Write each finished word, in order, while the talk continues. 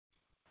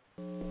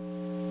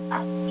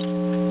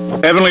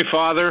Heavenly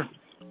Father,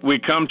 we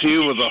come to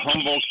you with a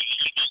humble,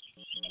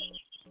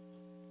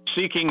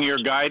 seeking your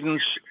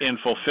guidance in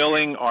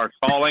fulfilling our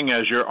calling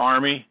as your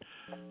army,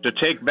 to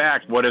take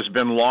back what has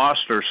been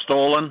lost or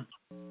stolen,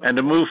 and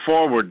to move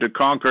forward to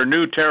conquer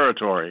new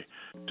territory,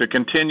 to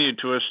continue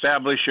to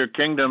establish your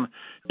kingdom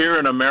here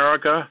in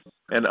America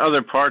and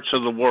other parts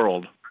of the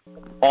world,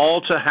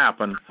 all to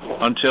happen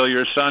until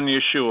your Son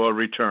Yeshua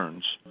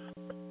returns.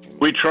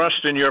 We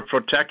trust in your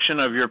protection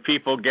of your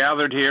people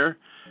gathered here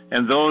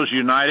and those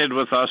united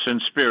with us in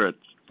spirit.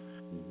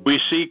 We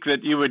seek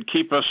that you would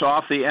keep us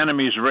off the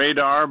enemy's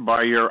radar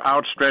by your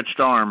outstretched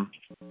arm,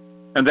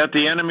 and that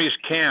the enemy's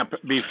camp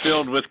be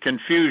filled with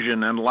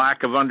confusion and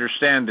lack of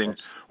understanding,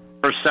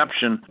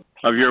 perception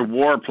of your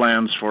war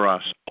plans for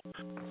us.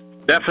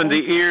 Deafen the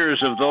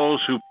ears of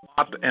those who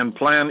plot and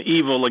plan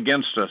evil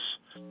against us.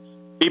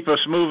 Keep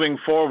us moving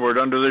forward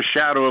under the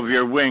shadow of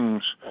your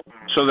wings,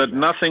 so that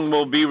nothing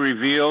will be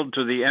revealed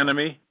to the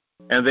enemy,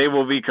 and they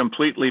will be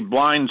completely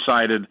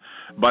blindsided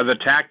by the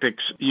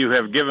tactics you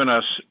have given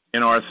us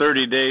in our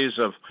 30 days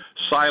of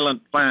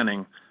silent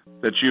planning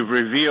that you've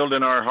revealed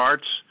in our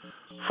hearts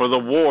for the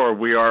war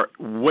we are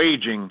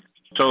waging,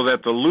 so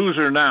that the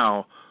loser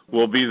now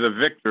will be the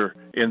victor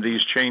in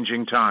these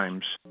changing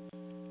times.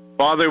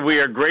 Father, we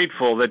are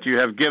grateful that you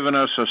have given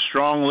us a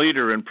strong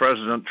leader in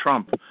President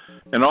Trump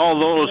and all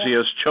those he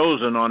has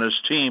chosen on his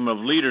team of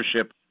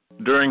leadership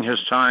during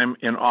his time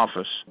in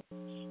office.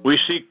 We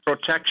seek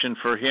protection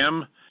for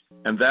him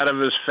and that of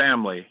his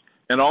family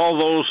and all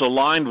those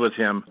aligned with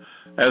him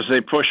as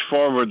they push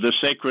forward the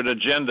sacred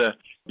agenda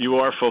you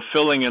are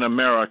fulfilling in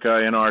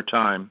America in our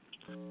time.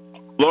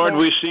 Lord,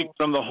 we seek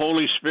from the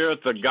Holy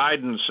Spirit the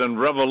guidance and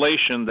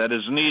revelation that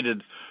is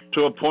needed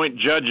to appoint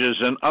judges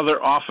and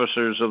other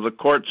officers of the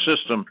court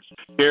system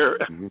here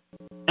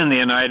in the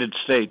United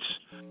States.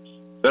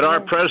 That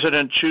our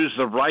president choose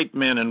the right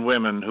men and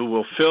women who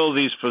will fill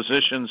these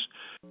positions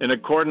in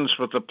accordance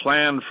with the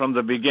plan from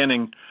the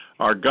beginning,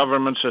 our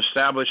government's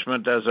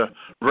establishment as a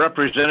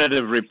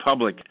representative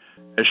republic,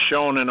 as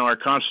shown in our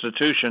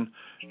Constitution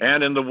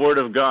and in the Word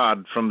of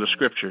God from the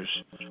Scriptures.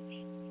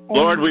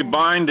 Lord, we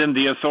bind in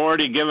the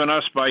authority given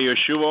us by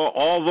Yeshua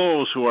all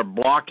those who are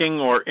blocking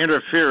or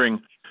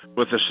interfering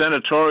with the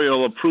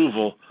senatorial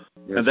approval,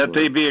 and that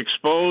they be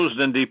exposed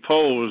and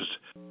deposed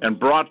and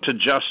brought to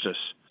justice.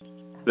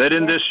 That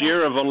in this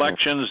year of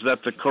elections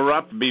that the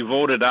corrupt be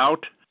voted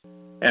out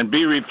and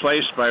be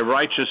replaced by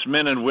righteous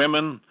men and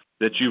women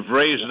that you've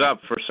raised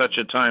up for such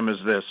a time as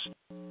this.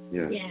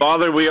 Yes.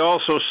 Father, we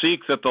also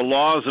seek that the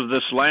laws of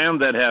this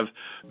land that have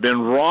been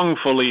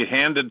wrongfully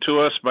handed to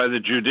us by the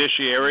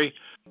judiciary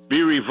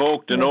be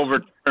revoked and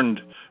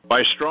overturned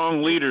by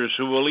strong leaders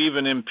who will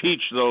even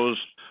impeach those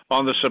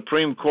on the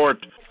Supreme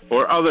Court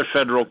or other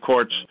federal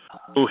courts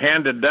who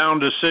handed down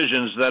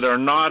decisions that are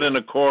not in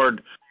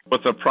accord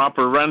with the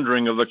proper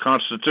rendering of the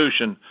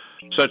Constitution,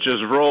 such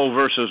as Roe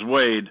versus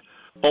Wade,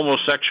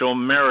 homosexual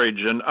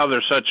marriage, and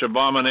other such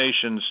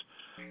abominations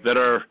that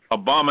are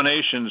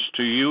abominations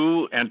to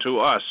you and to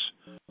us.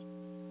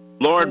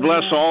 Lord,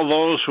 bless all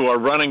those who are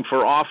running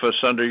for office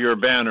under your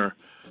banner,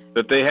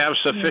 that they have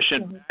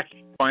sufficient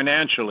backing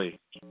financially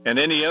and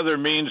any other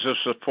means of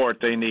support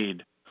they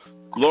need.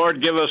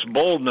 Lord, give us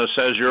boldness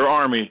as your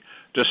army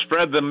to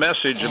spread the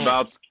message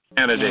about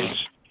candidates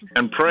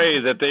and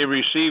pray that they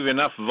receive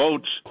enough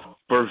votes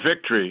for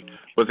victory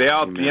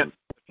without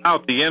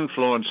the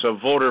influence of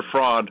voter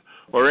fraud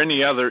or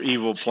any other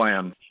evil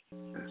plan.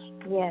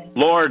 Yes.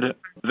 Lord,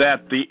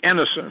 that the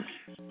innocent,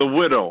 the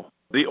widow,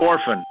 the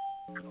orphan,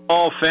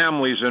 all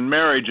families and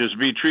marriages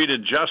be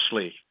treated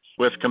justly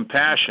with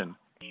compassion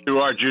through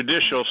our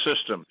judicial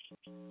system.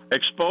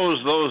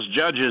 Expose those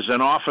judges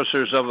and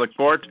officers of the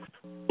court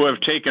who have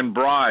taken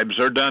bribes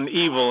or done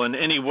evil in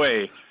any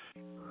way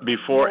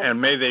before,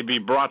 and may they be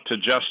brought to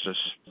justice.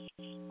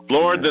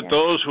 Lord, that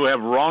those who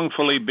have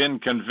wrongfully been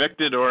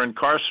convicted or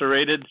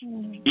incarcerated,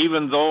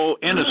 even though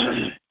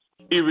innocent,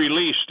 be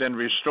released and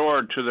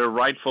restored to their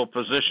rightful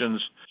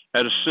positions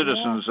as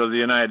citizens of the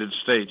United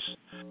States.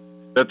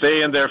 That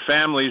they and their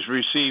families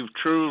receive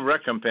true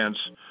recompense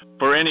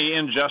for any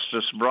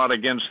injustice brought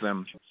against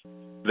them.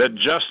 That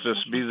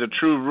justice be the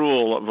true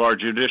rule of our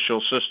judicial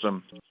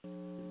system.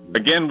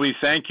 Again, we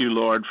thank you,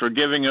 Lord, for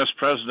giving us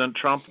President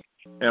Trump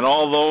and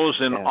all those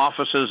in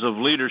offices of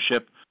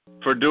leadership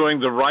for doing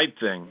the right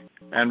thing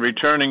and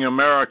returning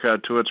America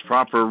to its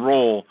proper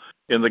role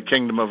in the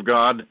kingdom of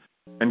God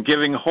and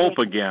giving hope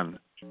again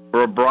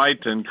for a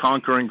bright and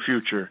conquering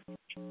future.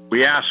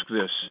 We ask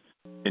this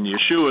in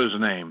Yeshua's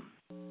name.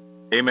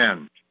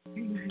 Amen.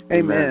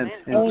 Amen.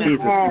 In Jesus'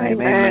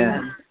 name,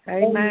 amen.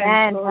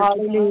 Amen.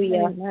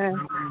 Hallelujah.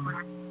 Amen.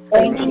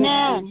 Thank you.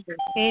 Amen.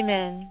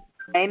 Amen.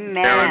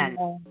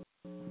 Amen.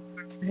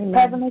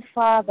 Heavenly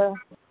Father,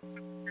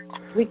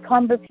 we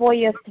come before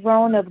your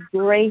throne of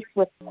grace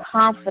with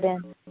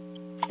confidence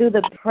through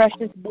the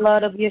precious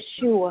blood of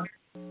Yeshua,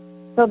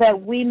 so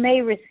that we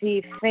may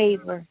receive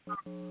favor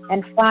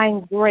and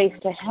find grace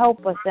to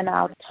help us in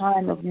our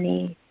time of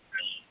need.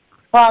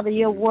 Father,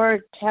 your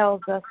word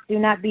tells us, do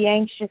not be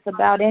anxious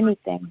about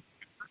anything,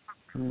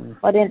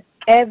 but in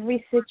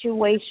every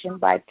situation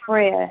by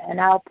prayer and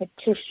our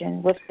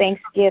petition with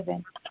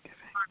thanksgiving,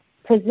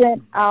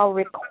 present our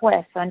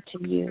requests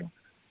unto you.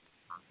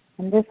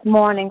 And this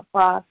morning,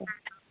 Father,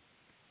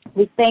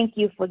 we thank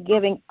you for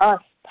giving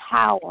us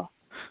power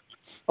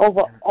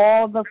over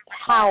all the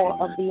power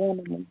of the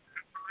enemy.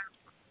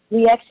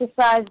 We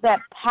exercise that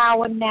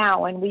power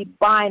now, and we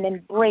bind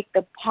and break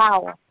the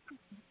power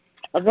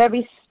of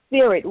every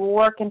spirit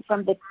working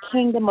from the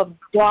kingdom of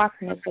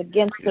darkness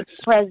against the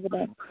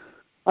president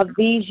of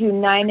these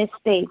United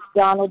States,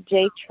 Donald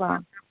J.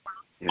 Trump.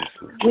 Yes,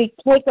 we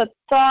take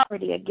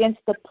authority against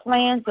the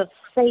plans of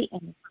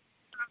Satan,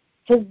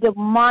 his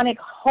demonic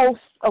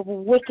hosts of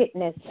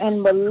wickedness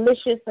and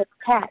malicious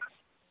attacks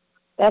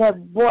that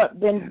have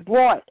been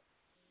brought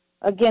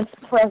against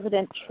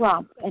President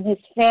Trump and his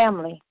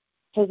family,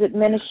 his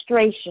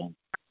administration.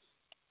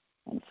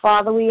 And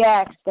Father, we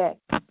ask that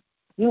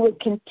you would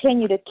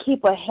continue to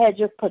keep a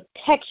hedge of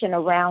protection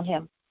around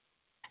him,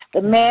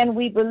 the man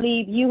we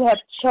believe you have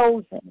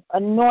chosen,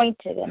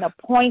 anointed, and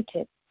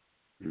appointed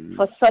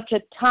for such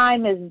a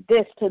time as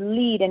this to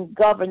lead and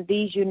govern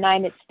these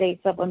United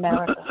States of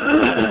America.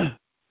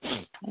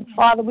 And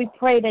Father, we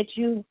pray that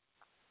you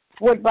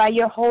would, by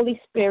your Holy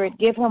Spirit,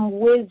 give him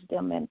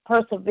wisdom and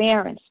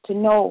perseverance to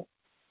know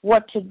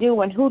what to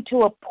do and who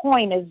to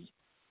appoint as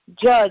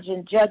judge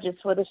and judges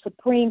for the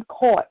Supreme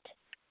Court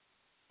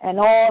and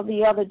all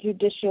the other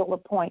judicial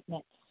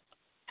appointments.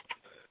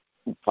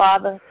 And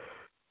Father,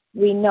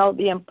 we know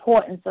the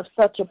importance of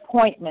such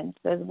appointments,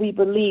 as we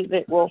believe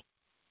it will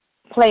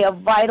play a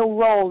vital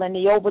role in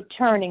the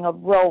overturning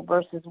of Roe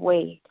versus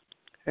Wade.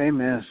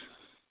 Amen.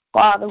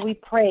 Father, we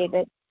pray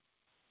that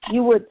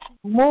you would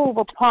move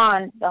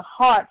upon the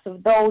hearts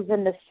of those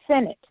in the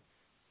Senate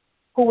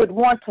who would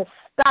want to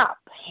stop,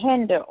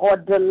 hinder, or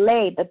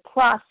delay the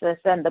process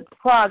and the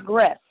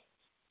progress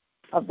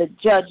of the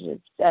judges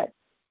that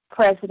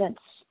President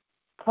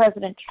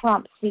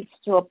Trump seeks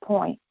to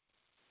appoint.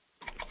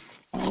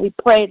 And we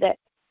pray that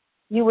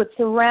you would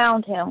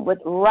surround him with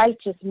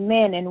righteous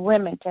men and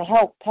women to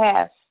help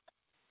pass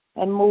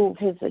and move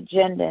his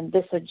agenda and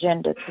this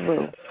agenda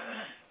through.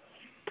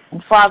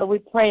 And Father, we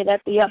pray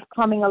that the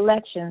upcoming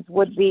elections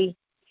we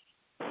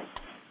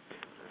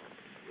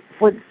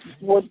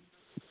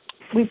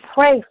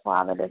pray,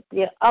 Father, that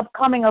the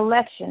upcoming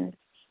elections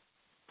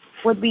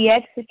would be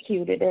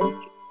executed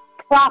and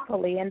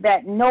properly, and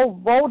that no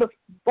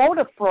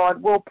voter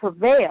fraud will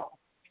prevail.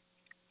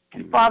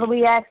 And Father,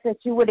 we ask that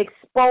you would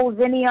expose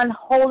any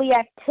unholy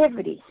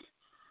activity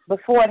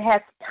before it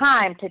has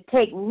time to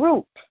take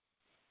root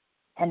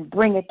and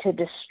bring it to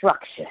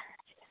destruction.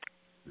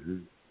 Mm-hmm.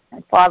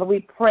 And Father, we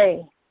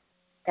pray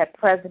that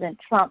President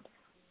Trump,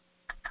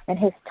 in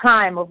his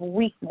time of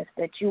weakness,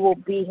 that you will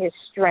be his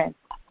strength.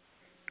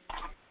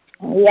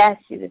 And we ask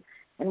you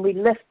and we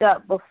lift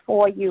up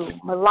before you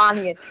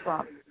Melania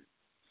Trump,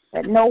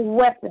 that no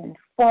weapon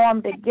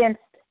formed against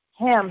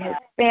him, his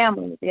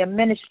family, the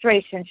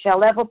administration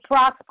shall ever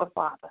prosper,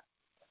 Father.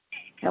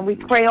 And we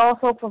pray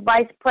also for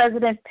Vice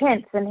President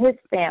Pence and his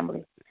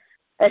family,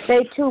 that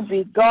they too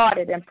be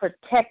guarded and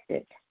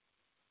protected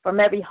from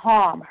every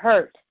harm,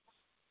 hurt,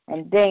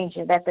 and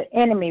danger that the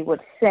enemy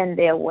would send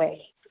their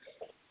way.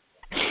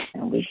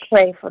 And we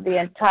pray for the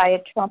entire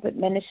Trump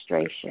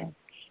administration,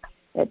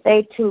 that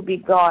they too be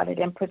guarded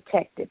and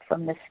protected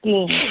from the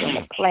schemes and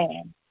the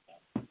plans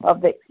of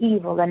the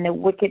evil and the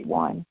wicked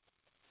one.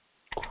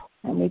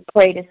 And we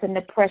pray this in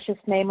the precious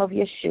name of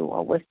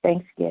Yeshua with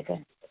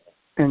thanksgiving.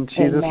 In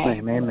Jesus'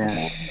 name,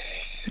 amen.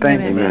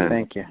 Thank you.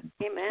 Thank you.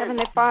 Amen.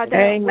 Heavenly Father,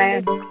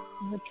 amen.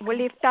 We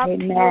lift up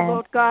to you,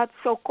 Lord God,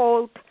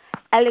 so-called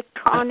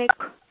electronic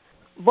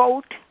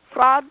vote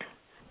fraud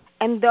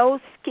and those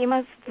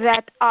schemers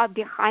that are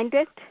behind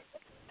it.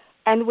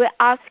 And we're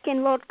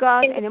asking, Lord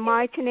God, in the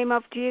mighty name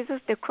of Jesus,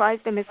 the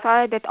Christ, the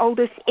Messiah, that all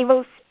these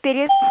evil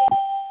spirits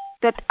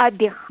that are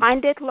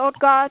behind it, Lord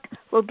God,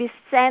 will be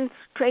sent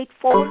straight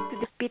forward to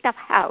the pit of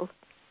hell.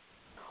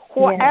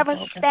 Whoever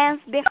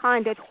stands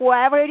behind it,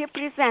 whoever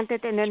represents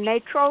it in the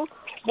natural,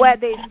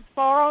 whether it's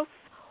Soros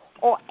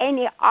or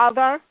any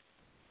other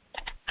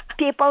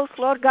peoples,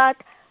 Lord God,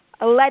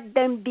 let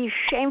them be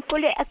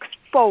shamefully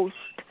exposed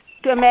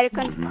to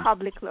American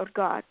public, Lord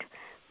God,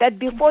 that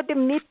before the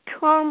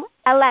midterm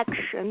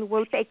election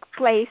will take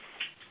place,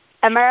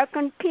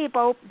 American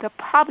people, the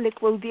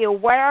public, will be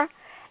aware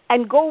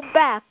and go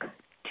back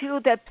to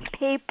the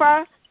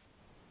paper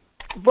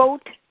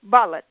vote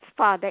ballots,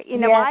 Father,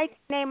 in the mighty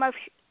name of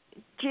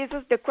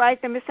Jesus the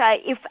Christ, the Messiah.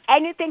 If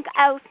anything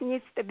else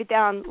needs to be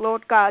done,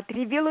 Lord God,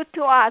 reveal it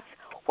to us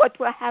what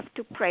we have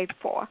to pray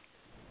for.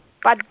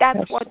 But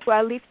that's what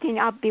we're lifting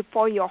up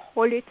before your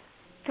holy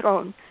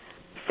throne.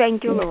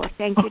 Thank you, Lord.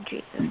 Thank you,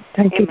 Jesus.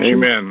 Thank you,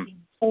 Amen.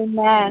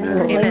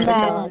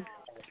 Amen.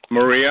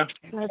 Maria?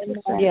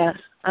 Yes.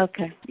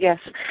 Okay. Yes.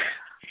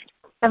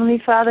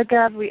 Heavenly Father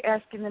God, we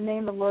ask in the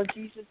name of Lord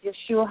Jesus,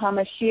 Yeshua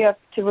HaMashiach,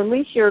 to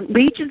release your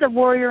legions of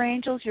warrior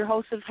angels, your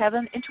hosts of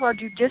heaven, into our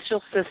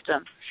judicial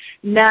system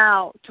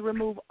now to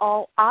remove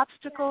all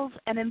obstacles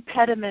and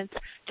impediments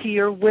to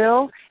your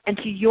will and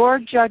to your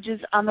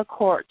judges on the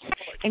courts,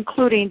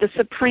 including the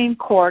Supreme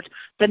Court,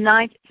 the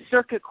Ninth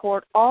Circuit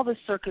Court, all the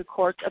circuit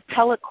courts,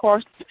 appellate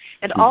courts,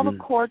 and all the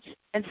courts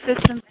and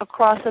systems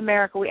across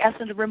America. We ask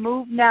them to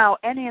remove now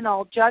any and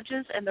all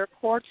judges and their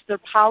courts, their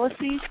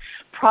policies,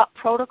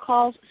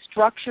 protocols,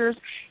 structures,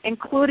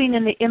 including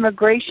in the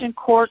immigration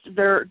court,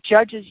 their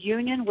judges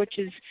union, which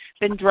has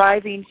been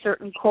driving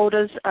certain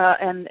quotas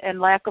and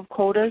lack of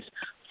quotas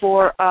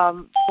for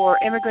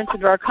immigrants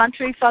into our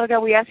country. Father God,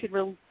 we ask you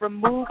to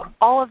remove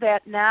all of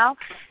that now.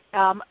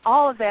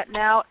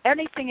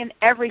 Anything and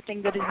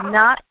everything that is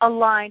not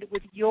aligned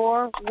with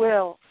your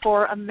will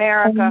for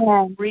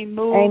America,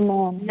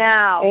 remove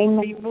now.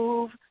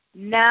 Remove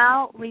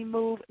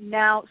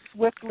now,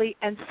 swiftly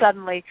and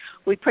suddenly.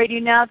 We pray to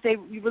you now that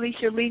you release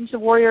your legions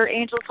of warrior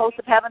angels, hosts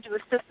of heaven, to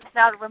assist us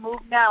now to remove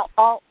now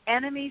all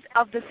enemies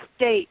of the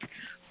state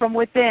from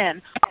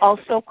within, all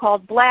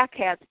so-called black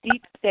hats,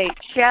 deep state,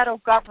 shadow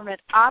government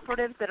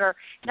operatives that are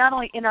not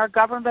only in our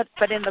government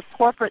but in the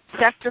corporate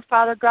sector,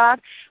 Father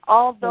God,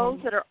 all those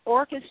that are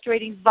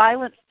orchestrating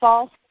violent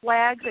false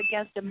flags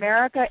against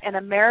America and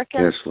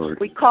Americans. Yes,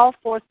 Lord. We call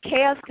forth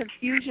chaos,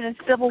 confusion, and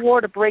civil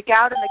war to break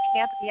out in the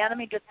camp of the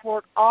enemy to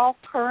thwart all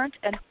current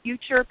and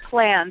future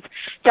plans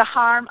to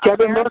harm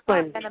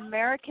America and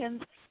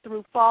Americans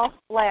through false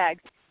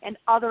flags and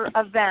other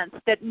events,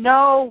 that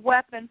no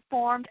weapon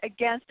formed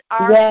against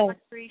our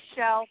country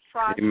shall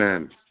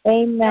prosper.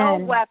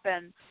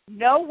 Amen.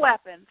 No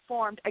weapon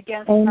formed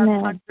against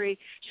our country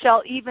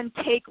shall even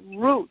take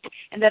root,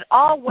 and that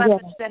all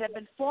weapons that have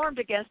been formed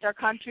against our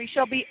country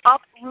shall be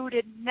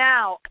uprooted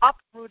now,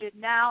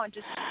 and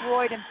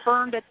destroyed and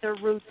burned at their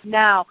roots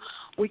now.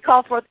 We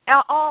call forth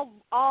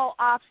all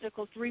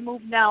obstacles,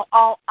 remove now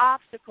all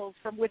obstacles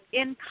from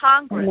within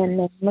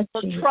Congress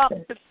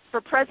for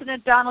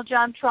President Donald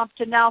John Trump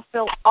to now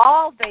fill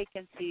all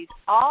vacancies.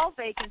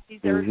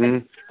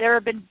 There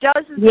have been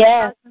dozens and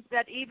dozens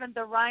that even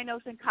the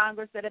rhinos in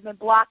Congress that have been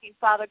blocking.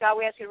 Father God,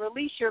 we ask you to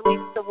release your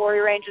legions of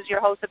warrior angels, your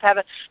hosts of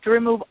heaven, to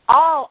remove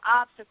all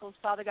obstacles,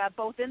 Father God,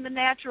 both in the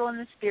natural and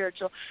the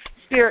spiritual.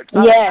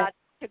 God,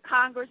 to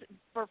Congress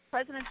for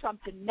President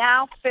Trump to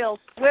now fill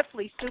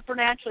swiftly,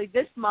 supernaturally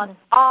this month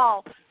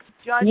all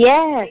judge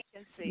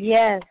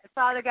vacancies.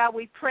 Father God,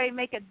 we pray,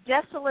 make a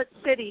desolate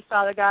city,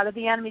 Father God, of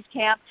the enemy's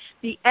camp,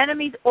 the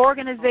enemy's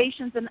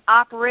organizations and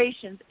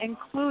operations,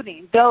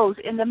 including those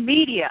in the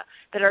media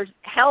that are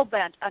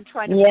hell-bent on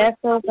trying to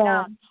break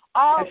down.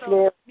 All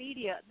those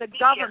media, the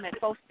government,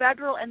 both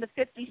federal and the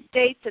 50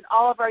 states and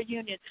all of our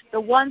unions,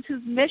 the ones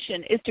whose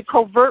mission is to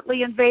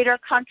covertly invade our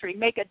country,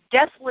 make a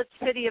desolate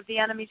city of the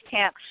enemy's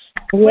camp.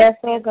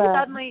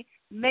 Suddenly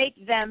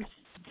make them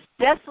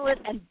desolate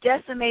and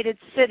decimated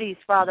cities,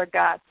 Father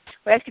God.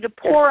 We ask you to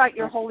pour out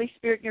your Holy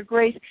Spirit and your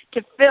grace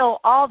to fill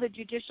all the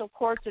judicial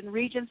courts and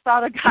regions,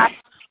 Father God.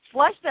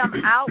 Flush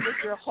them out with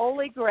your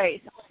holy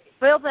grace.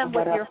 Fill them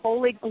with your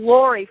holy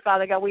glory,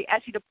 Father God. We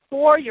ask you to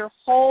pour your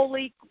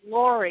holy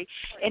glory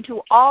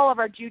into all of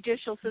our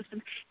judicial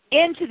systems,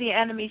 into the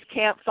enemy's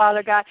camp,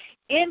 Father God,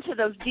 into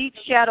those deep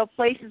shadow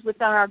places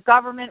within our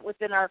government,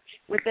 within our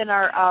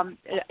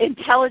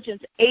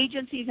intelligence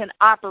agencies and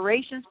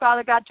operations,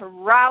 Father God, to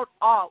rout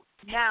out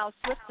now,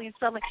 swiftly and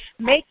suddenly.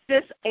 Make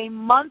this a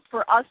month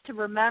for us to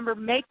remember.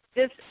 Make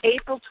this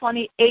April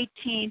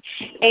 2018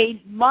 a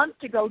month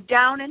to go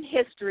down in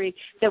history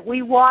that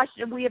we watched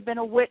and we have been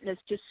a witness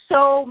to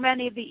so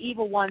many of the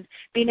evil ones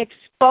being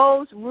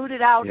exposed,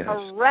 rooted out,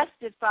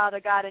 arrested, Father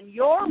God, and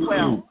your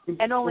will,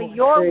 and only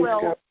your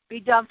will be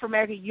done for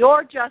America,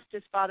 your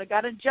justice, Father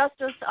God, and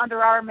justice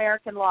under our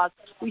American laws.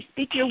 We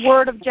speak your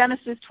word of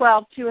Genesis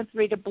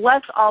 12:2-3 to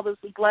bless all those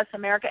who bless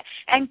America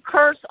and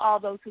curse all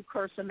those who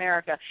curse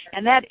America.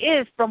 And that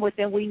is from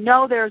within. We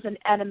know there's an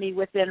enemy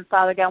within,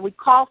 Father God. We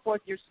call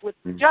forth your swift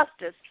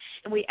justice,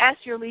 and we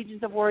ask your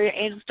legions of warrior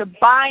angels to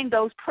bind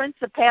those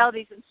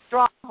principalities and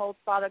strongholds,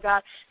 Father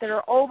God, that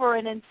are over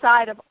and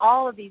inside of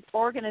all of these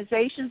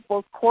organizations,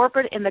 both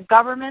corporate and the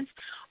governments,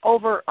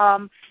 over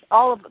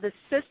all of the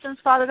systems,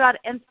 Father God,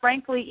 and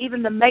frankly,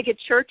 even the mega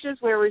churches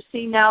where we're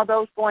seeing now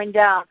those going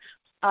down.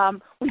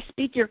 We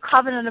speak your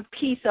covenant of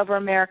peace over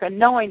America,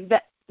 knowing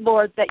that,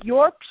 Lord, that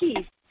your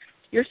peace,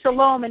 your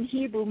shalom in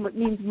Hebrew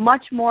means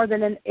much more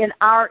than in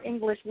our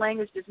English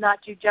language does not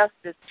do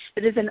justice.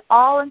 It is an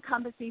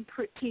all-encompassing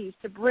peace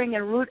to bring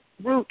and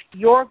root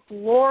your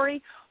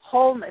glory,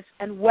 wholeness,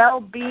 and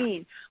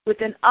well-being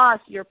within us,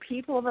 your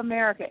people of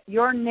America,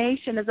 your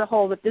nation as a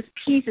whole, that this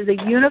peace is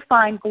a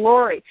unifying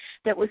glory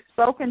that was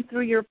spoken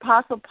through your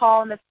Apostle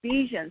Paul in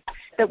Ephesians,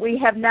 that we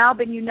have now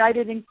been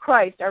united in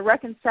Christ. Our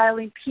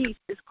reconciling peace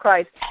is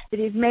Christ, that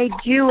he's made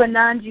Jew and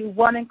non-Jew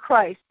one in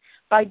Christ.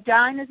 By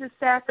dying as a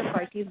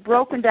sacrifice, he's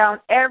broken down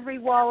every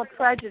wall of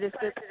prejudice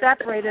that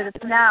separated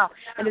us now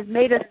and has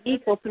made us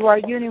equal through our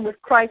union with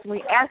Christ. And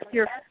we ask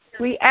your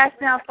We ask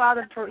now,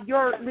 Father, for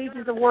your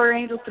legions of warrior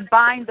angels to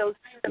bind those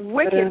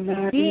wicked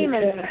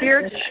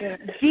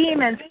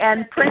demons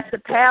and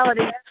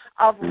principalities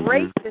of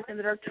racism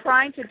that are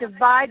trying to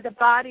divide the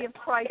body of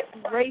Christ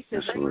through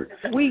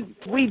racism.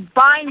 We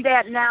bind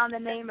that now in the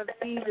name of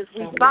Jesus.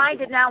 We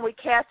bind it now. We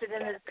cast it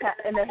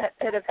in the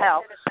pit of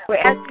hell. We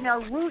ask you now,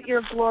 root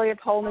your glory of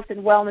wholeness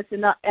and wellness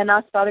in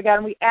us, Father God,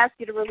 and we ask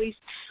you to release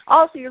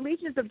also your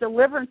legions of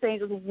deliverance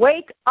angels.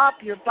 Wake up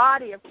your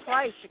body of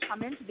Christ to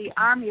come into the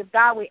army of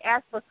God. We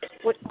ask for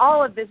with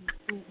all of this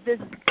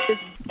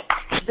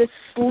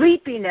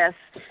sleepiness,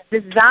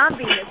 this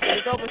zombiness that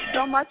is over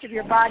so much of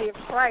your body of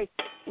Christ.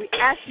 We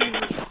ask you,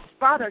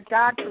 Father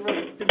God, for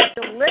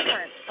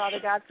deliverance, Father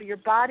God, for your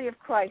body of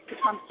Christ to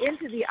come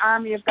into the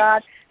army of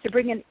God to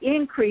bring an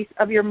increase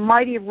of your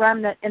mighty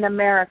remnant in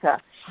America.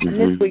 And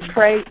this we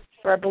pray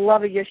for our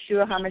beloved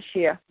Yeshua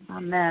HaMashiach.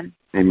 Amen.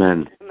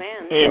 Amen.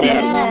 Amen.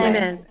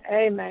 Amen.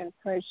 Amen.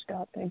 Praise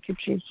God. Thank you,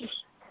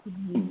 Jesus.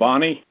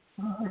 Bonnie?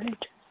 All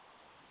right.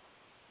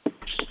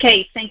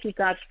 Okay, thank you,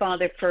 God's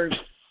Father, for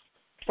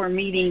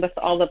meeting with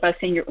all of us.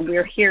 And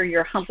we're here,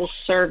 your humble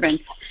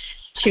servants,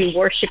 to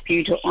worship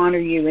you, to honor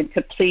you, and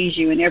to please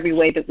you in every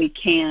way that we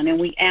can. And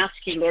we ask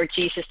you, Lord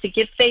Jesus, to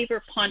give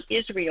favor upon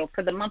Israel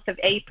for the month of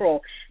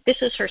April. This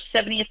is her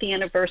 70th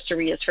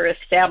anniversary as her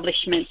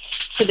establishment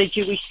to the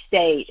Jewish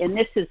state. And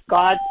this is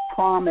God's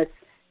promise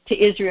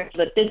to Israel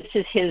that this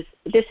is his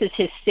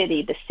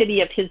city,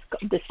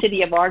 the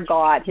city of our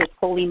God, his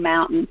holy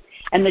mountain,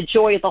 and the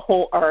joy of the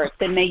whole earth.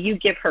 And may you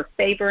give her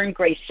favor and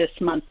grace this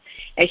month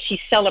as she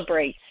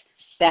celebrates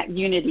that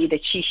unity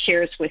that she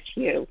shares with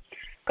you.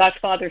 God,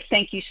 Father,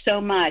 thank you so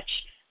much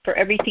for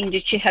everything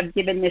that you have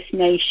given this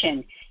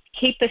nation.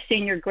 Keep us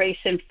in your grace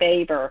and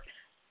favor.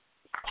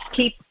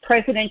 Keep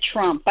President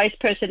Trump, Vice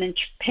President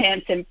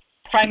Pence, and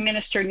Prime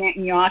Minister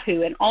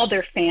Netanyahu and all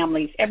their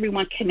families,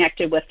 everyone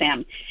connected with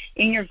them,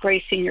 in your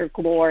grace and your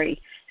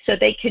glory, so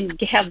they can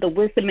have the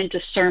wisdom and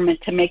discernment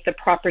to make the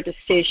proper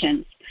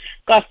decisions.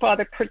 God,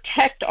 Father,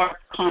 protect our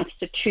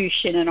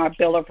Constitution and our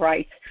Bill of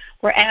Rights.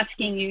 We're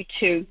asking you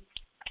to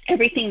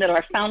everything that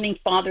our founding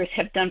fathers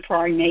have done for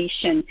our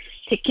nation,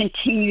 to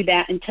continue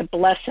that and to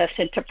bless us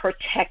and to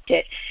protect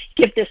it.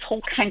 Give this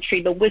whole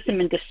country the wisdom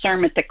and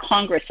discernment that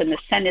Congress and the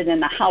Senate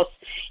and the House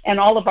and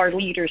all of our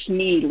leaders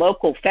need,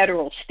 local,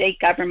 federal, state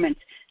governments,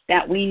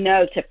 that we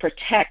know to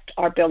protect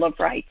our Bill of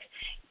Rights.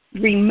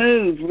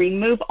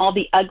 Remove all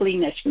the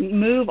ugliness,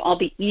 remove all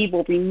the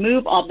evil,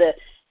 remove all the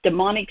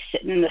demonic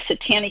and the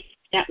satanic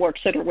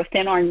networks that are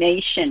within our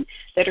nation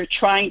that are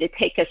trying to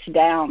take us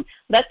down.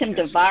 Let them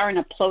devour and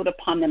implode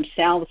upon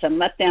themselves, and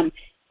let them,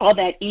 all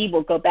that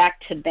evil, go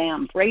back to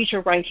them. Raise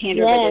your right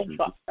hand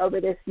over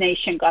this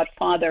nation, God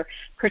Father.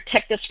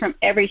 Protect us from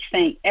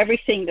everything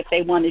that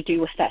they want to do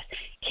with us.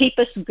 Keep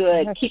us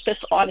good. Keep us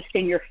honest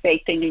in your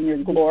faith and in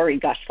your glory,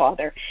 God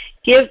Father.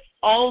 Give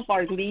all of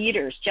our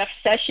leaders, Jeff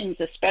Sessions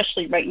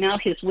especially right now,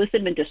 his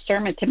wisdom and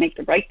discernment to make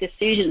the right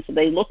decisions so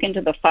they look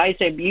into the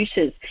FISA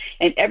abuses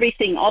and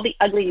everything, all the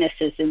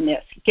uglinesses in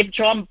this. Give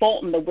John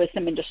Bolton the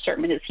wisdom and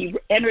discernment as he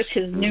enters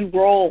his new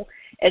role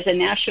as a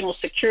national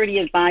security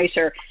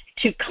advisor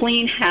to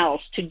clean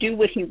house, to do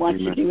what he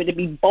wants to do, and to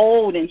be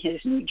bold in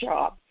his new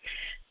job.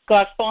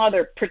 God,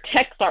 Father,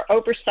 protect our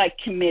oversight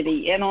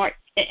committee and our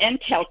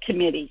intel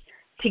committee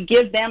to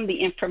give them the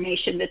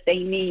information that they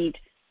need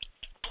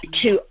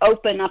to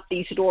open up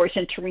these doors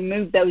and to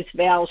remove those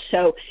veils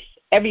so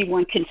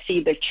everyone can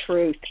see the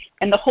truth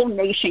and the whole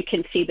nation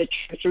can see the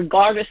truth,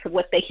 regardless of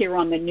what they hear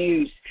on the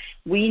news.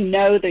 We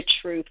know the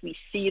truth. We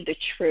see the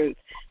truth.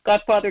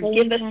 God, Father,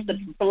 give us the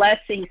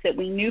blessings that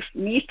we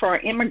need for our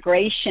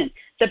immigration,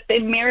 the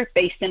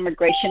merit-based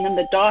immigration and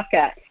the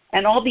DACA,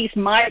 and all these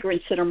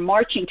migrants that are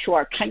marching to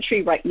our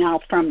country right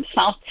now from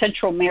South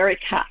Central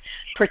America.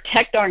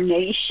 Protect our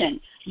nation.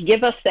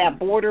 Give us that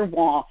border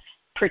wall.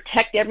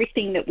 Protect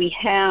everything that we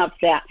have,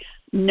 that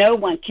no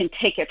one can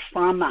take it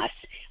from us.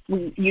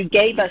 You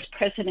gave us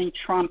President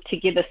Trump to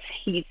give us,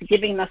 he's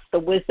giving us the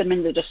wisdom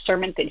and the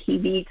discernment that he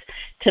needs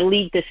to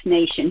lead this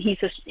nation.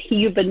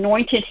 You've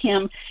anointed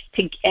him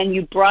and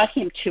you brought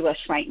him to us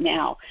right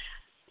now.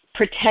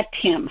 Protect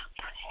him.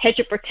 Hedge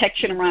of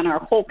protection around our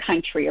whole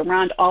country,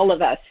 around all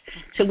of us,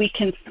 so we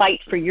can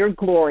fight for your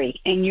glory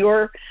and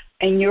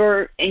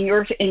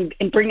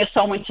bring us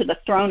all into the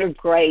throne of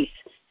grace,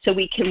 so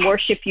we can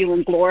worship you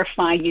and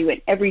glorify you in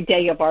every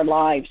day of our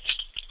lives.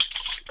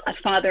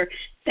 Father,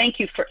 thank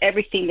you for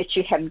everything that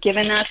you have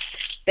given us.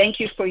 Thank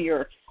you for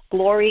your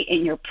glory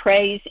and your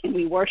praise, and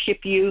we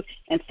worship you.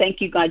 And thank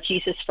you, God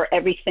Jesus, for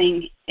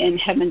everything in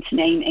heaven's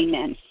name.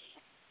 Amen.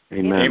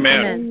 Amen.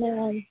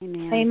 Amen. Amen.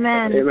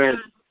 Amen.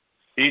 Amen.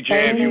 EJ,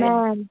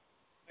 Amen.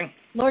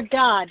 Lord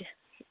God,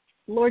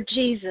 Lord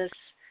Jesus,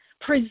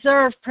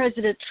 preserve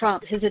President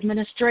Trump, his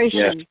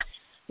administration,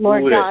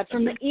 Lord God,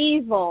 from the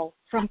evil,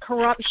 from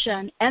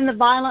corruption, and the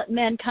violent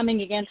men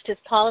coming against his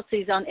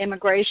policies on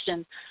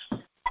immigration,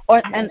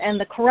 and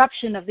the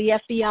corruption of the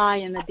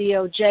FBI and the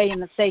DOJ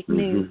and the fake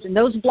news, and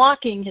those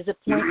blocking his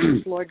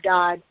appointments, Lord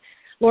God.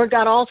 Lord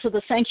God, also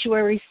the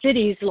sanctuary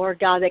cities, Lord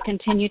God, that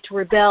continue to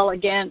rebel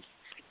against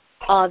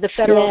the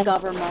federal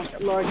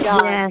government, Lord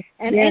God.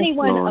 And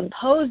anyone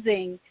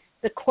opposing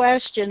the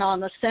question on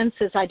the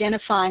census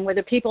identifying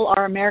whether people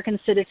are American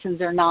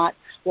citizens or not,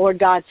 Lord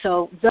God.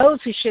 So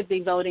those who should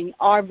be voting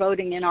are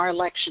voting in our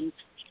elections.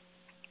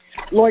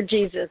 Lord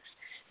Jesus,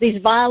 these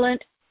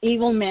violent,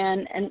 evil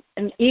men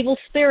and evil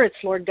spirits,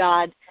 Lord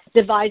God,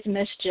 devise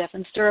mischief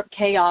and stir up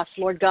chaos,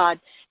 Lord God.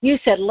 You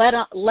said,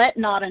 let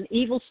not an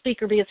evil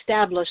speaker be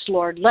established,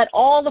 Lord. Let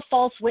all the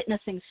false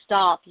witnessing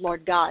stop,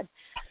 Lord God.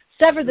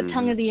 Sever the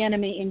tongue of the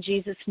enemy in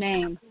Jesus'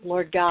 name,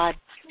 Lord God.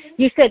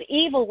 You said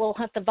evil will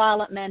hunt the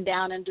violent man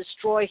down and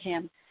destroy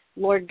him,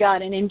 Lord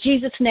God. And in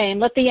Jesus' name,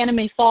 let the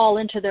enemy fall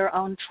into their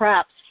own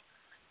traps,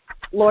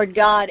 Lord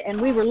God.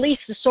 And we release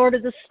the sword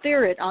of the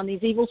Spirit on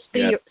these evil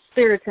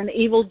spirits and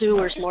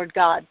evildoers, Lord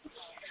God.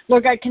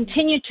 Lord God,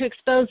 continue to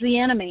expose the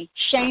enemy,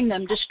 shame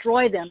them,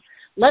 destroy them.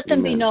 Let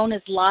them be known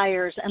as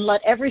liars, and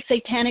let every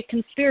satanic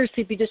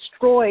conspiracy be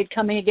destroyed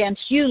coming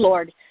against you,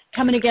 Lord,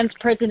 coming against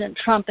President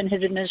Trump and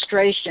his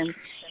administration,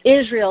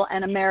 Israel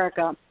and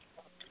America,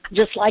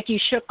 just like you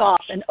shook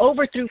off and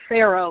overthrew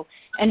Pharaoh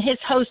and his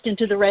host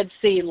into the Red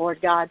Sea, Lord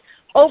God.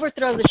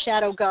 Overthrow the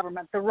shadow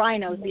government, the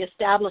rhinos, the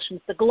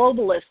establishments, the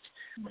globalists,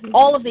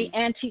 all of the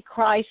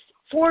antichrist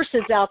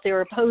forces out there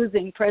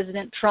opposing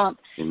President Trump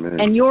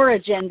and your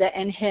agenda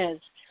and his.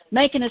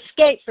 Make an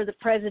escape for the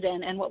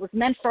president, and what was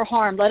meant for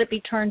harm, let it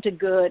be turned to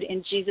good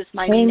in Jesus'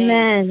 mighty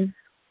name.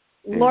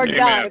 Lord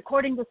God,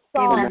 according to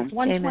Psalms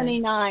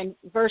 129,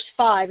 verse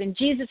 5, in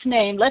Jesus'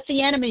 name, let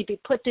the enemy be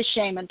put to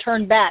shame and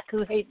turn back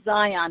who hate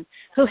Zion,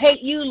 who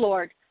hate you,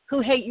 Lord,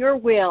 who hate your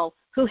will,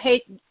 who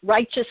hate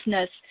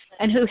righteousness,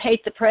 and who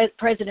hate the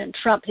President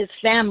Trump, his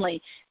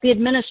family, the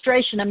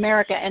administration,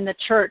 America, and the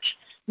church.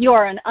 You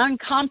are an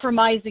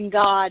uncompromising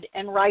God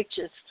and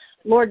righteous.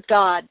 Lord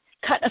God,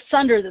 cut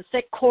asunder the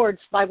thick cords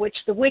by which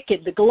the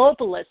wicked, the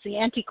globalists, the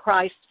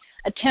Antichrist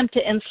attempt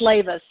to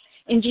enslave us.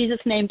 In Jesus'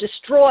 name,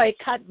 destroy,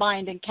 cut,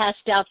 bind, and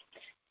cast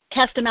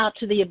them out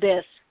to the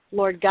abyss,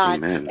 Lord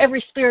God.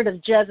 Every spirit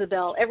of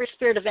Jezebel, every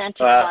spirit of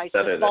Antichrist,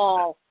 of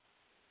Baal,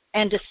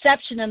 and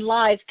deception and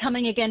lies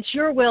coming against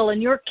your will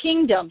and your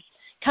kingdom,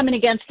 coming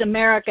against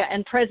America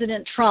and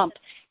President Trump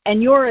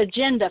and your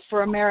agenda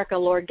for America,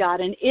 Lord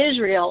God, and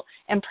Israel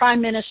and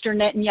Prime Minister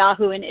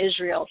Netanyahu in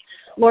Israel.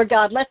 Lord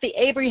God, let the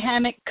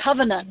Abrahamic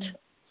covenant,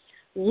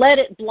 let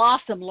it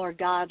blossom, Lord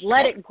God.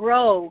 Let it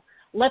grow.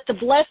 Let the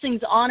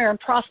blessings, honor, and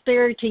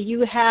prosperity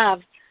you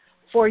have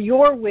for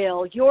your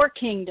will, your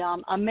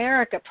kingdom,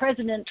 America,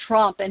 President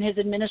Trump and his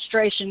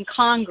administration,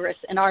 Congress,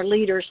 and our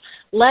leaders,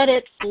 let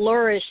it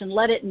flourish and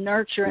let it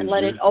nurture and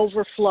let it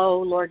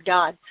overflow, Lord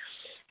God.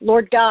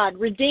 Lord God,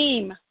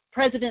 redeem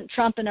President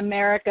Trump and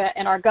America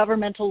and our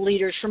governmental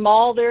leaders from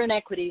all their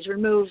inequities.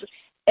 Remove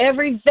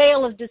every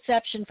veil of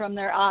deception from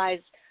their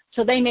eyes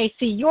so they may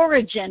see your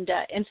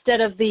agenda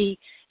instead of the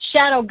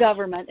shadow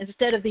government,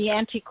 instead of the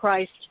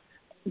Antichrist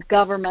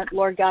government,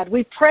 Lord God.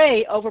 We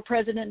pray over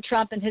President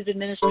Trump and his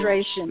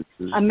administration,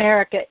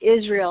 America,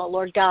 Israel,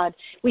 Lord God.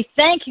 We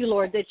thank you,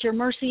 Lord, that your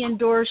mercy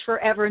endures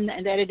forever and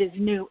that it is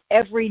new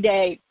every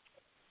day.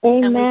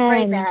 Amen. And we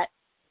pray that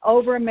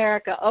over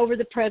America, over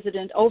the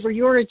president, over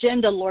your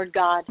agenda, Lord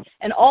God,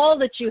 and all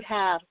that you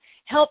have.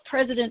 Help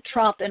President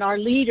Trump and our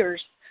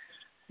leaders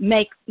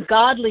make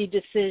godly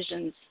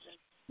decisions.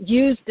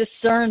 Use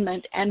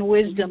discernment and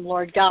wisdom,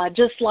 Lord God,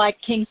 just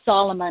like King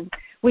Solomon.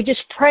 We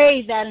just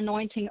pray that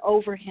anointing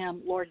over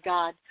him, Lord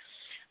God.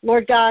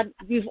 Lord God,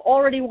 you've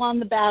already won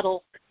the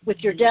battle with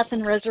your death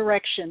and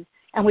resurrection,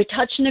 and we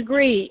touch and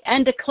agree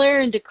and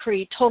declare and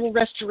decree total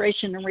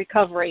restoration and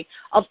recovery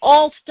of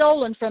all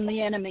stolen from the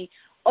enemy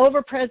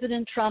over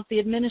President Trump, the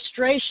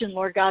administration,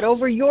 Lord God,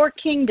 over your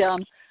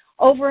kingdom,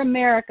 over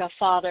America,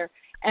 Father.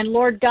 And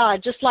Lord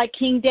God, just like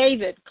King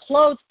David,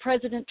 clothe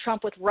President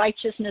Trump with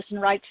righteousness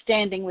and right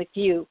standing with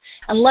you.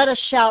 And let us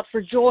shout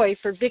for joy,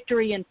 for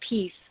victory and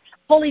peace,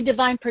 holy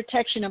divine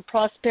protection and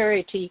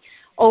prosperity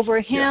over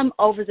him,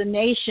 over the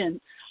nation,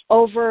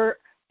 over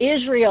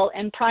Israel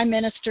and Prime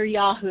Minister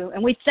Yahoo.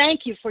 And we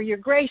thank you for your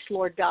grace,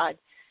 Lord God.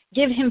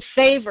 Give him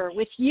favor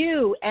with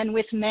you and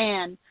with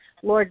man,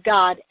 Lord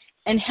God,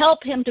 and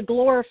help him to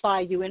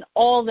glorify you in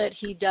all that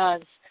he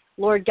does,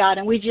 Lord God.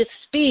 And we just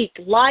speak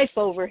life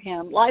over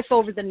him, life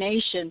over the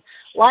nation,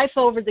 life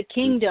over the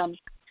kingdom,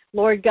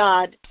 Lord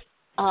God.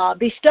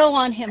 Bestow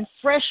on him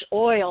fresh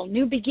oil,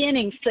 new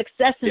beginnings,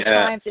 success, and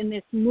triumph in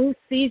this new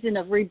season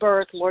of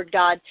rebirth, Lord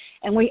God.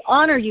 And we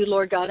honor you,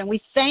 Lord God, and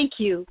we thank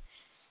you.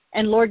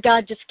 And, Lord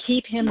God, just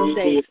keep him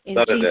safe. In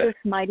Jesus'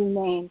 mighty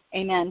name,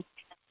 amen.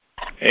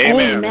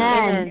 Amen.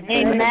 Amen.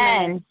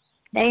 Amen.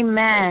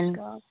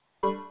 Amen.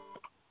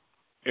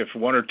 If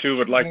one or two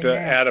would like to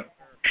add a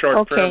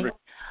short prayer.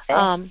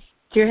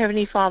 Dear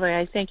Heavenly Father,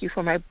 I thank you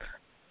for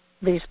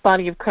this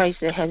body of Christ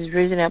that has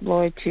risen up,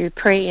 Lord, to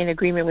pray in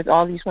agreement with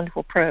all these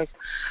wonderful prayers.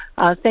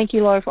 Thank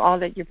you, Lord, for all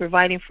that you're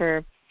providing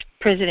for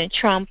President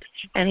Trump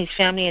and his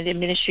family and the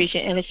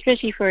administration, and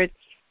especially for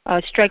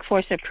Strike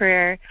Force of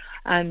Prayer,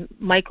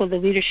 Michael, the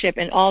leadership,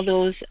 and all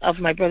those of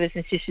my brothers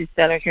and sisters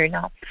that are here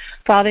now.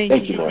 Father,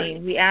 in Jesus'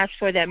 name, we ask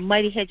for that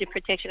mighty hedge of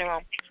protection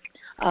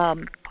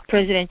around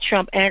President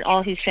Trump and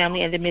all his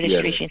family and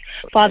administration.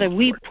 Father,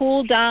 we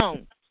pull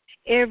down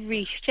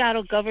every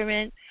shadow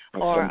government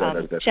or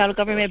shadow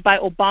government by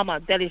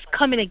Obama that is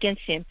coming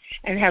against him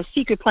and have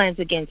secret plans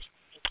against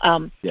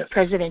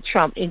President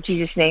Trump in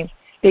Jesus' name.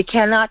 They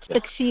cannot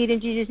succeed in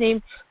Jesus'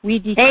 name. We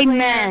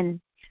declare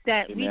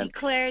we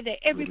declare that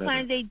every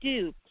plan they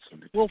do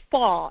will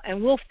fall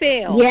and will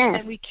fail,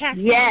 and we cast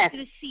it into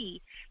the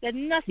sea. That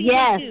nothing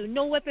will do,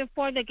 no weapon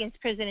formed against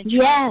President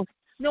Trump,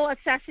 no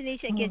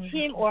assassination against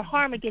him or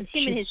harm against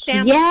him and his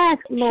family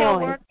shall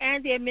work,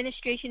 and the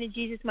administration in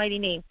Jesus' mighty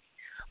name.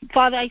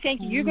 Father, I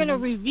thank you. You're going to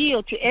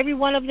reveal to every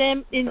one of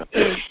them in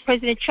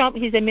President Trump,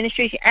 his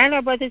administration, and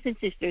our brothers and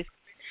sisters,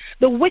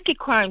 the wicked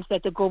crimes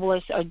that the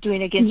globalists are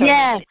doing against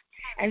our nation.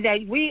 And that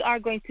we are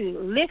going to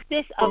lift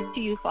this up to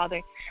you,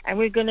 Father, and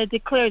we're going to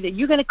declare that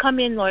you're going to come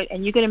in, Lord,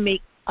 and you're going to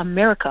make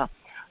America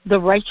the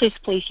righteous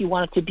place you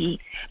want it to be,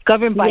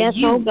 governed by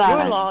your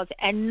laws,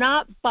 and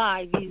not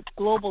by these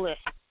globalists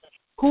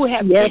who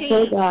have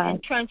changed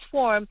and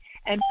transformed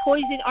and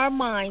poisoned our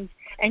minds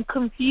and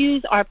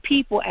confused our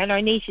people and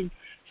our nation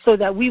so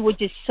that we would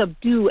just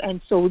subdue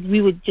and so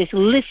we would just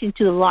listen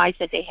to the lies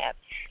that they have.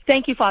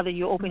 Thank you, Father,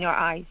 you open our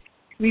eyes,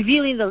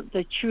 revealing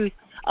the truth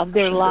of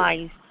their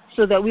lies,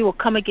 so that we will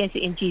come against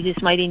it in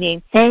Jesus' mighty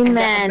name. Amen. And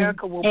that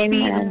America will be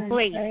the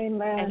place,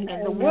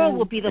 and the world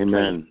will be the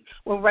place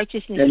where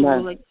righteousness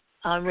will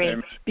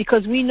reign.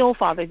 Because we know,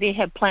 Father, they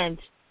have plans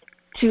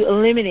to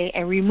eliminate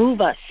and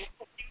remove us,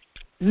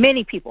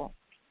 many people,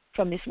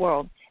 from this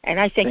world. And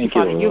I thank you,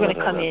 Father, you're going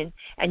to come in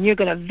and you're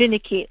going to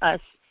vindicate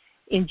us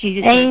in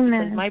Jesus' name.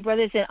 Because my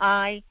brothers and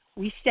I,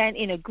 we stand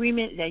in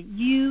agreement that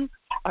you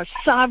are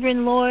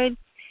sovereign, Lord.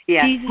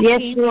 Jesus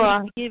came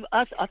to give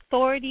us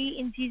authority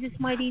in Jesus'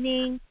 mighty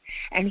name,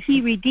 and he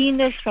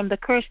redeemed us from the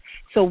curse.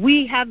 So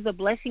we have the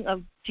blessing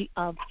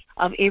of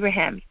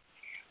Abraham.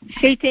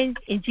 Satan,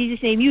 in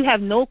Jesus' name, you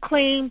have no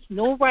claims,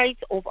 no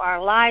rights over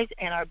our lives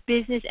and our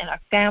business and our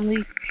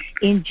families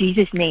in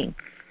Jesus' name.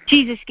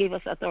 Jesus gave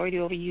us authority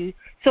over you.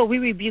 So we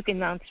rebuke and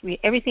announce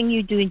everything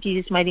you do in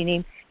Jesus' mighty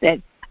name, that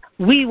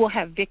we will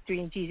have victory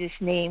in Jesus'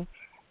 name.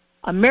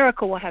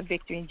 America will have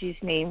victory in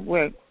Jesus' name,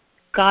 where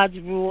God's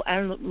rule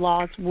and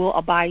laws will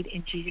abide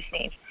in Jesus'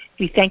 name.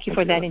 We thank you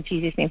for that in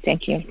Jesus' name.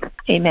 Thank you.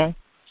 Amen.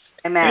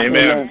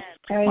 Amen.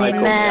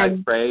 Michael, may I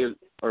pray,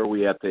 or are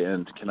we at the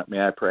end?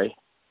 May I pray?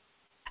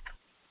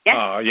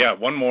 Yeah,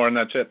 one more and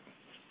that's it.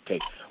 Okay.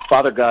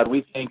 Father God,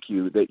 we thank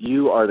you that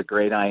you are the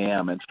great I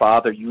am. And,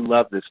 Father, you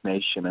love this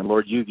nation. And,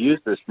 Lord, you've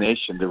used this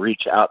nation to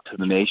reach out to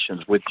the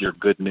nations with your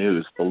good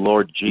news, the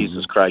Lord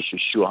Jesus Christ,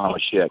 Yeshua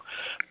HaMashiach.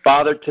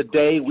 Father,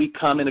 today we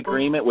come in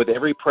agreement with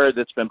every prayer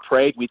that's been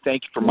prayed. We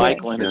thank you for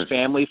Michael and his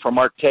family, for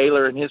Mark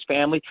Taylor and his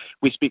family.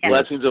 We speak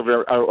blessings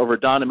over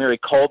Don and Mary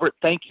Colbert.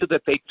 Thank you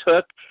that they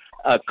took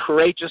a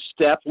courageous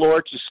step,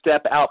 Lord, to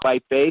step out by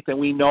faith, and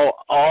we know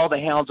all the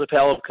hounds of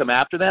hell have come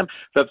after them.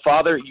 But,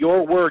 Father,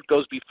 your word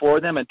goes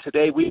before them, and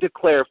today we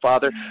declare,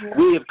 Father,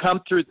 we have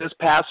come through this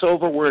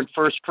Passover. We're in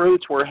first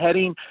fruits. We're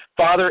heading,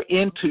 Father,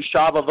 into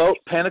Shavuot,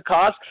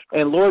 Pentecost,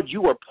 and, Lord,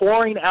 you are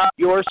pouring out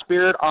your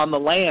Spirit on the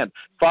land.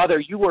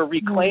 Father, you are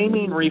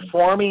reclaiming,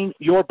 reforming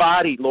your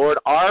body, Lord.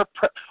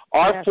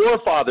 Our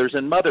forefathers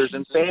and mothers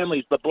and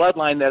families, the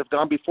bloodline that have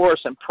gone before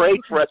us and prayed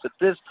for us at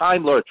this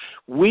time, Lord.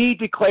 We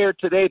declare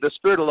today the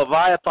spirit of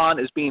Leviathan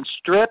is being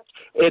stripped.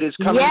 It is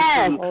coming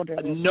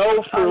to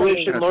no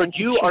fruition, Lord.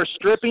 You are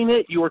stripping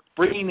it. You are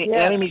bringing the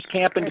enemy's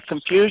camp into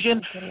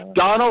confusion.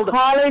 Donald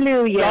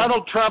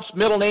Trump's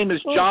middle name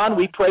is John.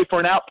 We pray for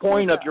an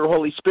outpouring of your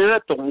Holy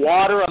Spirit, the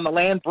water on the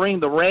land. Bring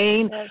the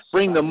rain,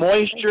 bring the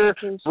moisture,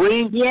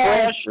 bring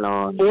fresh,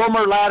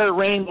 former latter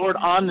rain, Lord,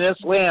 on this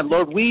land.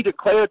 Lord, we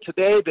declare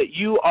today that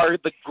you are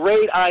the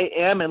great I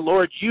am, and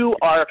Lord, you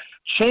are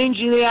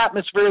changing the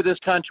atmosphere of this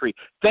country.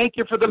 Thank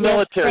you for the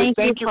military.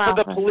 Thank you for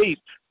the police.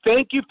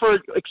 Thank you for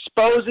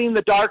exposing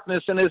the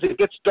darkness, and as it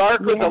gets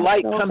darker, the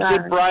light comes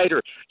in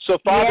brighter. So,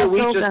 Father, we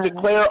just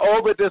declare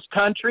over this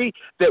country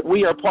that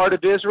we are part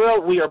of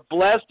Israel. We are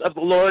blessed of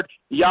the Lord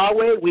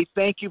Yahweh. We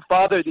thank you,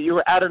 Father, that you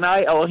are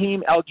Adonai,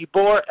 Elohim, El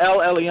Gibor, El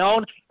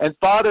Elyon. And,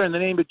 Father, in the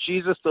name of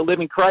Jesus, the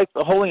living Christ,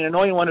 the Holy and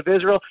Anointed One of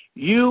Israel,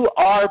 you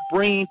are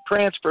bringing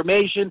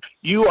transformation.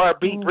 You are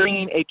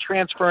bringing a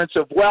transference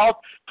of wealth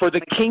for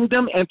the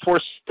kingdom and for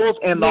souls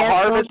and the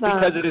harvest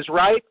because it is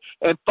right.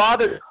 And,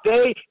 Father,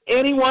 today,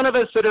 any one of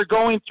us that are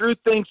going through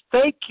things,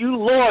 thank you,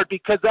 Lord,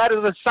 because that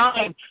is a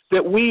sign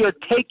that we are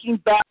taking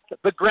back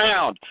the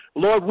ground.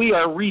 Lord, we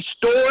are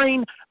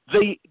restoring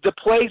the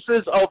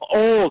places of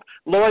old.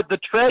 Lord, the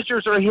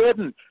treasures are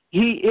hidden.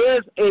 He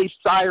is a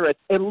Cyrus.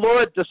 And,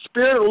 Lord, the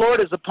Spirit of the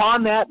Lord is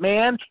upon that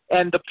man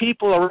and the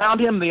people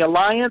around him, the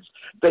alliance.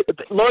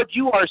 Lord,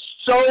 you are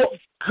so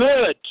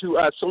good to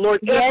us. So, Lord,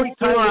 every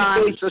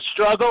time we face a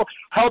struggle,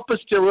 help us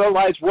to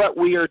realize what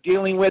we are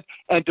dealing with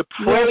and to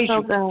praise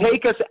you.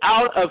 Take us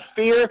out of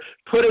fear.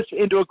 Put us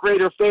into a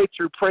greater faith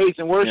through praise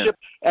and worship.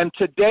 And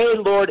today,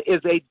 Lord,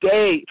 is a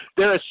day.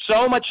 There is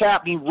so much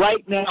happening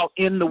right now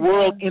in the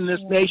world, in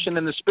this nation,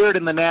 in the spirit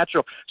and the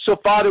natural. So,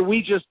 Father,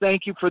 we just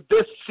thank you for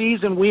this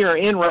season we are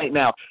in right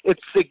now.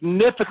 It's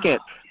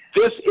significant.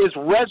 This is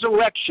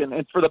resurrection.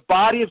 And for the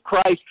body of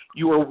Christ,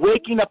 you are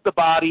waking up the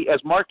body,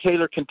 as Mark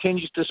Taylor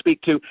continues to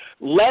speak to.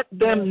 Let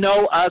them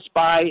know us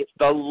by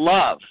the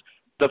love,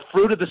 the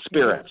fruit of the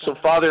Spirit. So,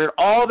 Father, in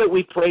all that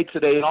we prayed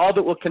today and all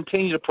that we'll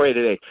continue to pray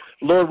today,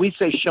 Lord, we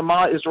say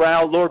Shema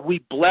Israel. Lord, we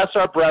bless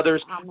our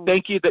brothers.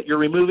 Thank you that you're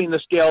removing the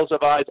scales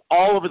of eyes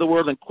all over the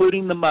world,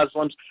 including the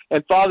Muslims.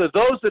 And, Father,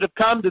 those that have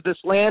come to this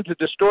land to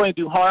destroy and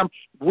do harm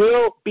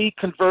will be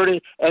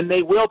converted, and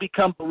they will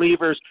become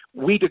believers.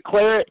 We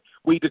declare it,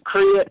 we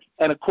decree it,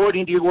 and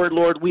according to your word,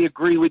 Lord, we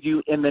agree with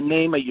you in the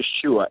name of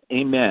Yeshua.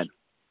 Amen.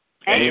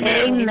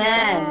 Amen.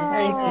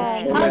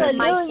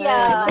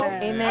 Hallelujah.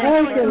 Amen.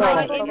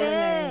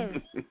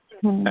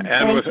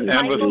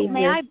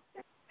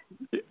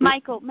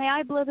 Michael, may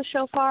I blow the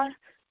shofar?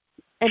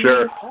 And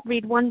sure.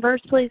 Read one verse,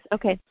 please.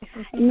 Okay.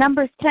 In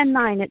Numbers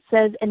 10:9, it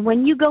says, "And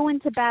when you go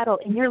into battle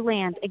in your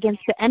land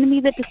against the enemy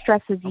that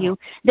distresses you,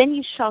 then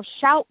you shall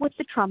shout with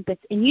the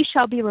trumpets, and you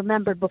shall be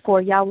remembered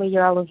before Yahweh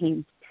your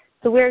Elohim."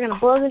 So we're going to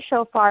blow the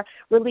shofar,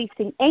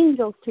 releasing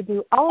angels to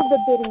do all of the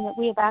bidding that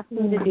we have asked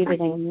them to do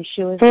today in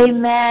Yeshua's name.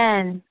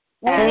 Amen.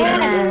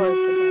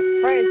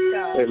 Amen. Praise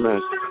God.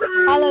 Amen.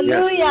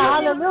 Hallelujah.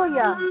 Yes.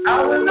 Hallelujah.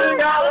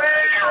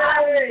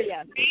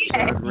 Hallelujah.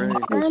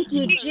 Thank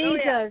you,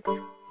 Jesus.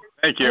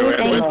 Thank you. And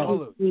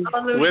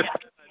with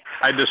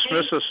I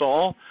dismiss us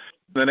all.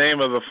 In the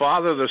name of the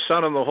Father, the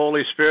Son, and the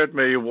Holy Spirit,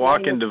 may you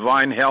walk in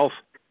divine health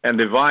and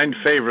divine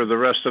favor the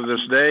rest of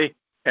this day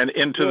and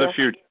into the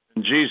future.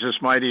 In Jesus'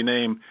 mighty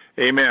name,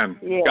 amen.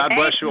 God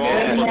bless you all.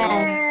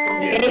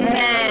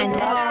 Amen.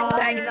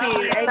 Thank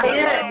you.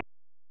 Amen.